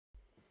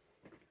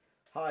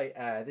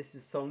Hi, this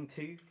is song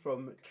 2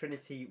 from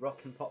Trinity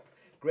Rock and Pop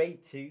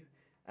Grade 2.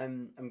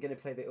 I'm going to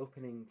play the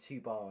opening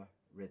 2-bar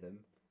rhythm,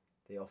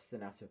 the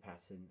ostinato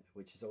pattern,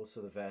 which is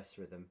also the verse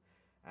rhythm,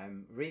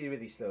 really,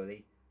 really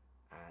slowly,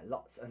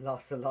 lots and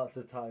lots and lots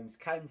of times,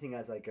 counting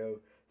as I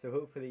go. So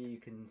hopefully you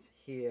can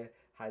hear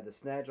how the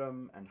snare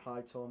drum and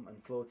high tom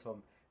and floor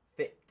tom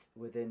fit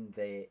within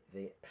the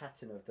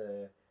pattern of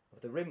the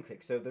rim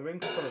click. So the rim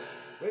click on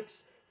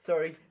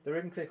the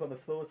rim click on the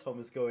floor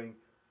tom is going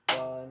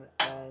 1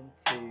 and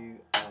 2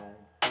 and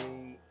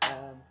 3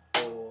 and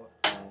 4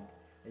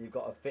 and you've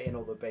got to fit in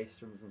all the bass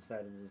drums and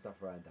snare drums and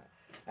stuff around that.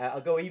 I'll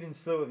go even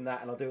slower than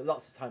that, and I'll do it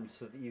lots of times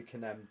so that you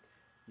can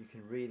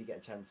really get a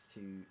chance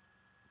to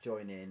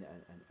join in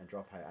and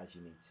drop out as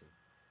you need to.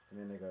 I'm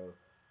going to go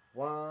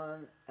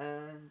 1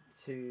 and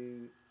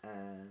 2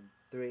 and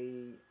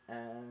 3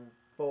 and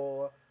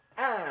 4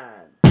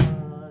 and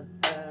 1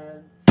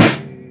 and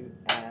 2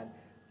 and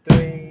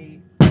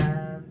 3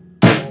 and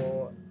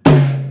 4.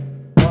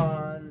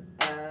 1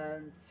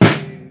 and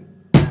 2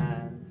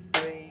 and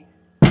 3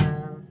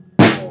 and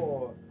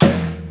 4.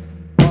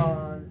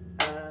 1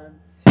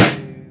 and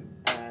 2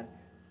 and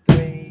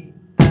 3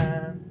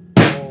 and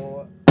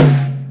 4.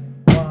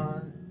 1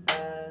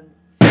 and 2 and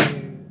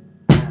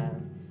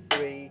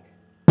 3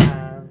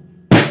 and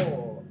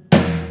 4.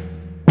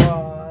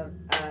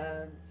 1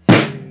 and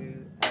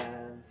 2 and 3 and 4. 1 and 2 and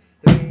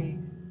 3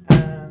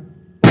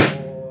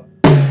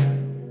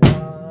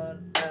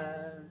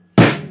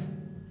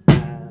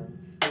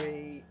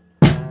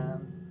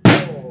 and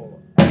 4.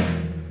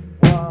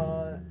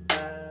 1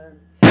 and 2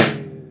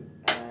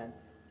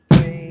 and 3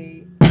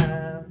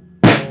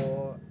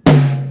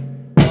 and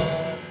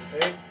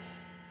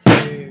 4.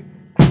 2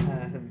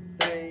 and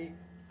 3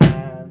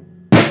 and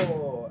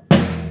 4.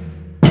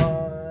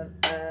 1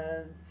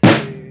 and 2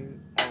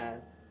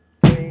 and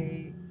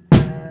 3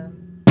 and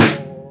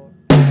 4.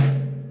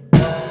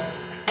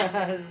 1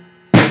 and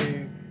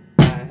 2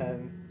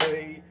 and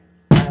 3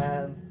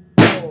 and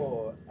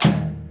 4.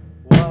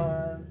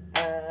 1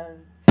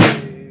 and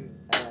 2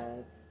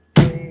 and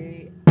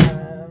 3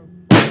 and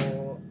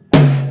 4.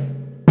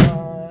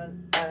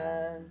 1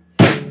 and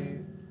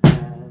 2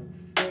 and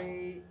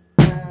 3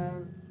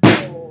 and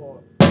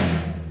 4.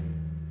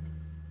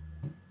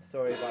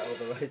 Sorry about all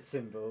the right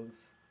symbols.